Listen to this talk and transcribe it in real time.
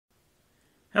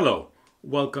Hello,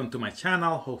 welcome to my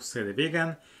channel, Jose the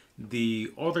Vegan.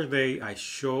 The other day I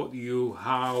showed you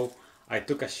how I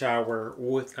took a shower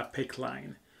with a PICC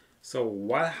line. So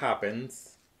what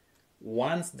happens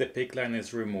once the PICC line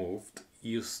is removed,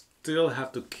 you still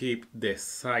have to keep the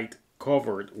site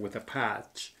covered with a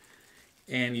patch,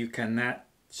 and you cannot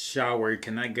shower, you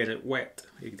cannot get it wet.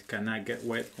 It cannot get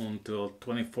wet until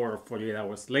 24 or 48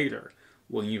 hours later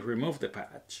when you remove the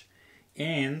patch.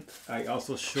 And I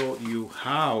also showed you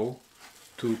how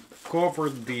to cover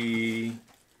the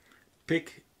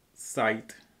PICC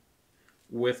site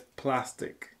with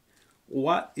plastic.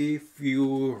 What if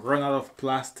you run out of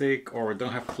plastic or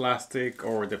don't have plastic,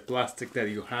 or the plastic that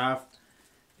you have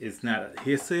is not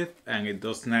adhesive and it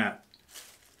does not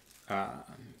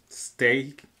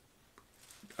stay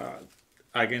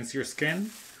against your skin?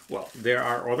 Well, there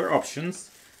are other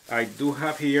options. I do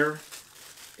have here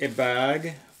a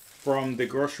bag from the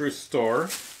grocery store,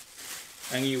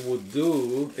 and you would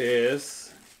do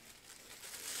is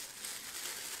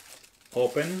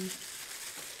open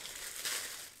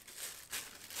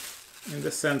in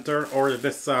the center or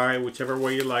the side, whichever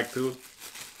way you like to,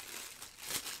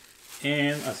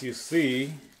 and as you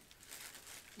see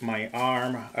my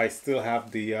arm, I still have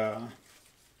the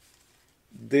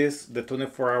the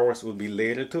 24 hours will be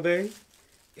later today,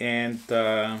 and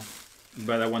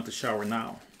but I want to shower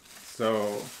now.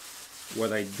 So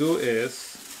what I do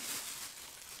is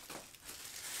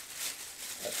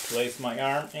I place my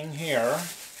arm in here,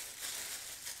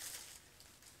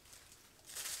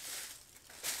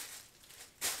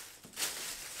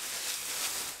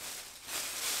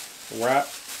 wrap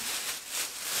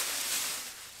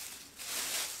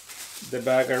the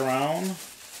bag around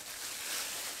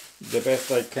the best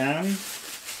I can,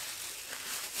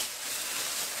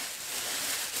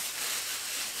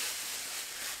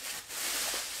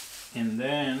 and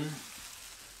then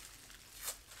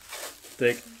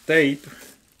take tape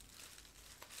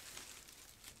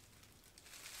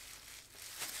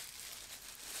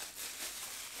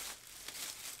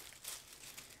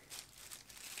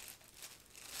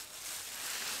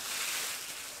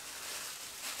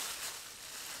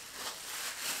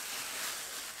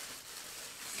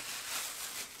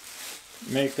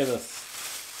make it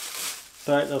as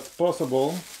tight as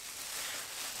possible.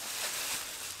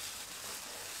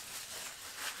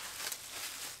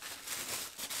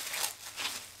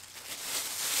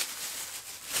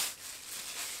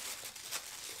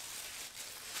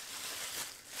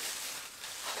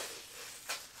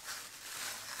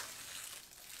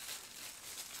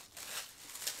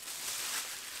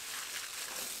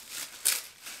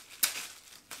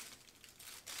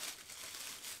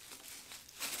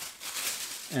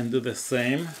 And do the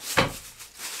same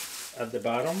at the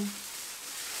bottom.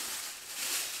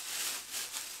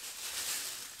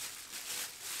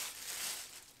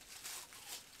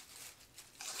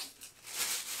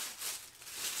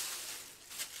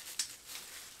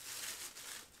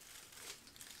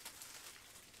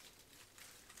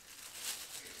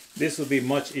 This would be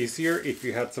much easier if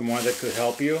you had someone that could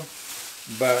help you,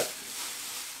 but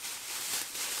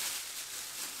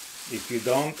if you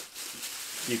don't,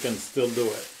 you can still do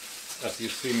it, as you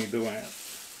see me doing it.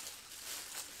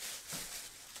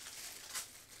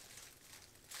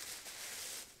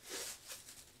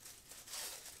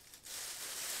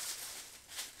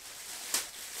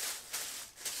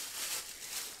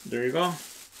 There you go.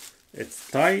 It's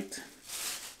tight.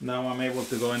 Now I'm able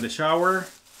to go in the shower,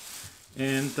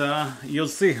 and you'll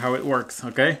see how it works,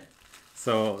 okay?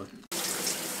 So,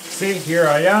 see, here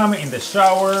I am in the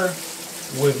shower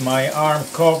with my arm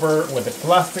covered with a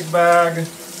plastic bag,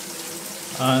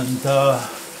 and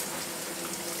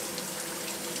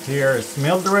here's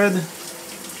Mildred.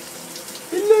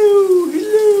 Hello,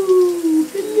 hello,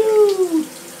 hello.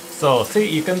 So see,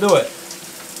 you can do it.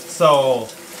 So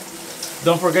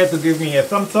don't forget to give me a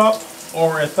thumbs up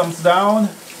or a thumbs down,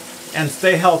 and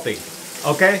stay healthy,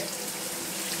 okay?